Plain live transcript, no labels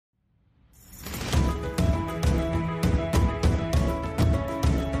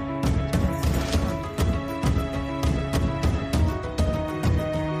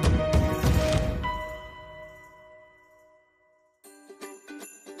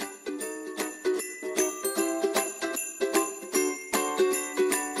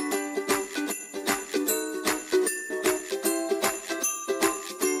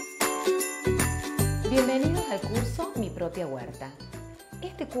propia huerta.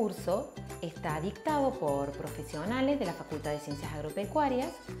 Este curso está dictado por profesionales de la Facultad de Ciencias Agropecuarias.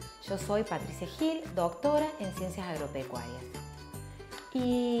 Yo soy Patricia Gil, doctora en Ciencias Agropecuarias.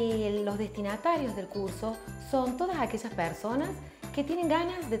 Y los destinatarios del curso son todas aquellas personas que tienen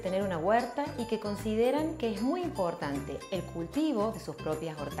ganas de tener una huerta y que consideran que es muy importante el cultivo de sus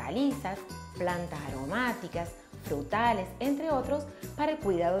propias hortalizas, plantas aromáticas, frutales, entre otros, para el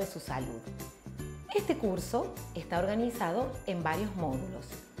cuidado de su salud. Este curso está organizado en varios módulos,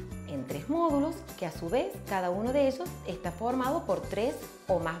 en 3 módulos que a su vez cada uno de ellos está formado por 3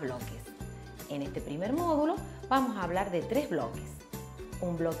 o más bloques. En este primer módulo vamos a hablar de 3 bloques.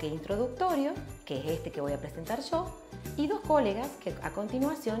 Un bloque introductorio, que es este que voy a presentar yo, y 2 colegas que a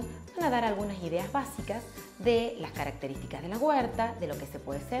continuación van a dar algunas ideas básicas de las características de la huerta, de lo que se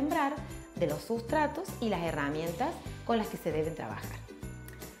puede sembrar, de los sustratos y las herramientas con las que se deben trabajar.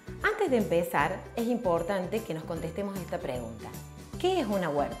 Antes de empezar, es importante que nos contestemos esta pregunta. ¿Qué es una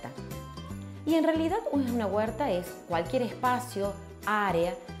huerta? Y en realidad una huerta es cualquier espacio,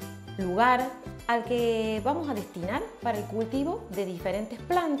 área, lugar al que vamos a destinar para el cultivo de diferentes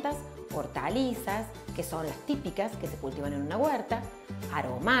plantas, hortalizas, que son las típicas que se cultivan en una huerta,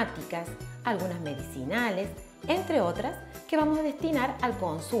 aromáticas, algunas medicinales, entre otras, que vamos a destinar al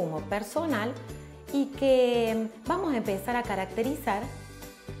consumo personal y que vamos a empezar a caracterizar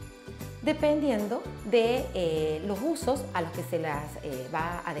dependiendo de los usos a los que se las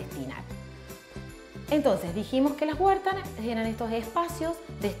va a destinar. Entonces dijimos que las huertas eran estos espacios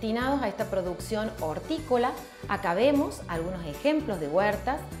destinados a esta producción hortícola. Acá vemos algunos ejemplos de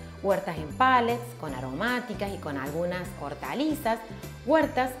huertas en pallets con aromáticas y con algunas hortalizas,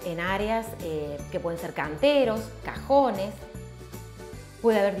 huertas en áreas que pueden ser canteros, cajones,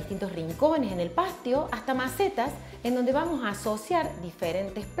 puede haber distintos rincones en el patio, hasta macetas en donde vamos a asociar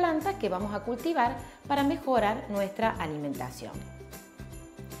diferentes plantas que vamos a cultivar para mejorar nuestra alimentación.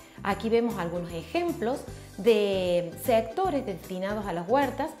 Aquí vemos algunos ejemplos de sectores destinados a las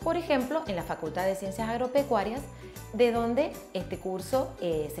huertas, por ejemplo, en la Facultad de Ciencias Agropecuarias, de donde este curso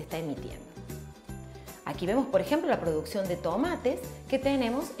se está emitiendo. Aquí vemos, por ejemplo, la producción de tomates que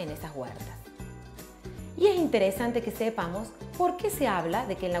tenemos en esas huertas. Y es interesante que sepamos por qué se habla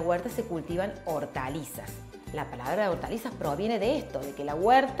de que en la huerta se cultivan hortalizas. La palabra hortalizas proviene de esto, de que la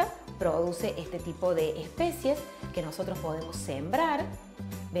huerta produce este tipo de especies que nosotros podemos sembrar.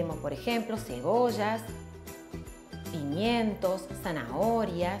 Vemos, por ejemplo, cebollas, pimientos,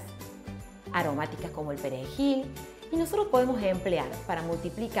 zanahorias, aromáticas como el perejil, y nosotros podemos emplear para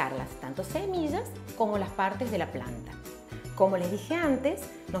multiplicarlas tanto semillas como las partes de la planta. Como les dije antes,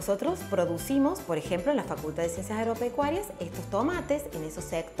 nosotros producimos, por ejemplo, en la Facultad de Ciencias Agropecuarias, estos tomates en esos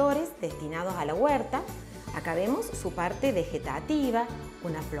sectores destinados a la huerta. Acá vemos su parte vegetativa,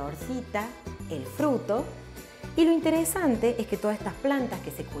 una florcita, el fruto. Y lo interesante es que todas estas plantas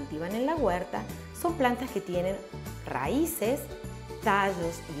que se cultivan en la huerta son plantas que tienen raíces,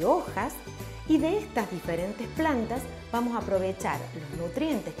 tallos y hojas, y de estas diferentes plantas vamos a aprovechar los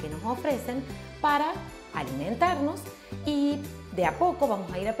nutrientes que nos ofrecen para alimentarnos, y de a poco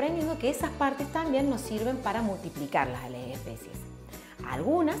vamos a ir aprendiendo que esas partes también nos sirven para multiplicarlas a las especies.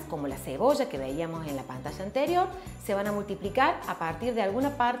 Algunas, como la cebolla que veíamos en la pantalla anterior, se van a multiplicar a partir de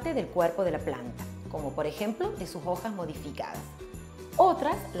alguna parte del cuerpo de la planta, como por ejemplo de sus hojas modificadas.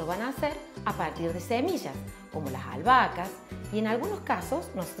 Otras lo van a hacer a partir de semillas, como las albahacas, y en algunos casos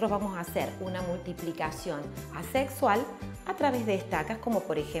nosotros vamos a hacer una multiplicación asexual a través de estacas, como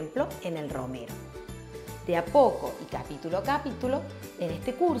por ejemplo en el romero. De a poco y capítulo a capítulo, en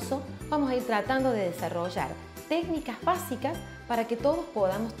este curso vamos a ir tratando de desarrollar técnicas básicas para que todos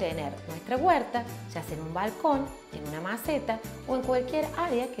podamos tener nuestra huerta, ya sea en un balcón, en una maceta o en cualquier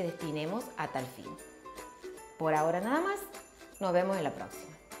área que destinemos a tal fin. Por ahora nada más, nos vemos en la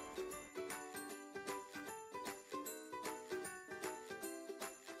próxima.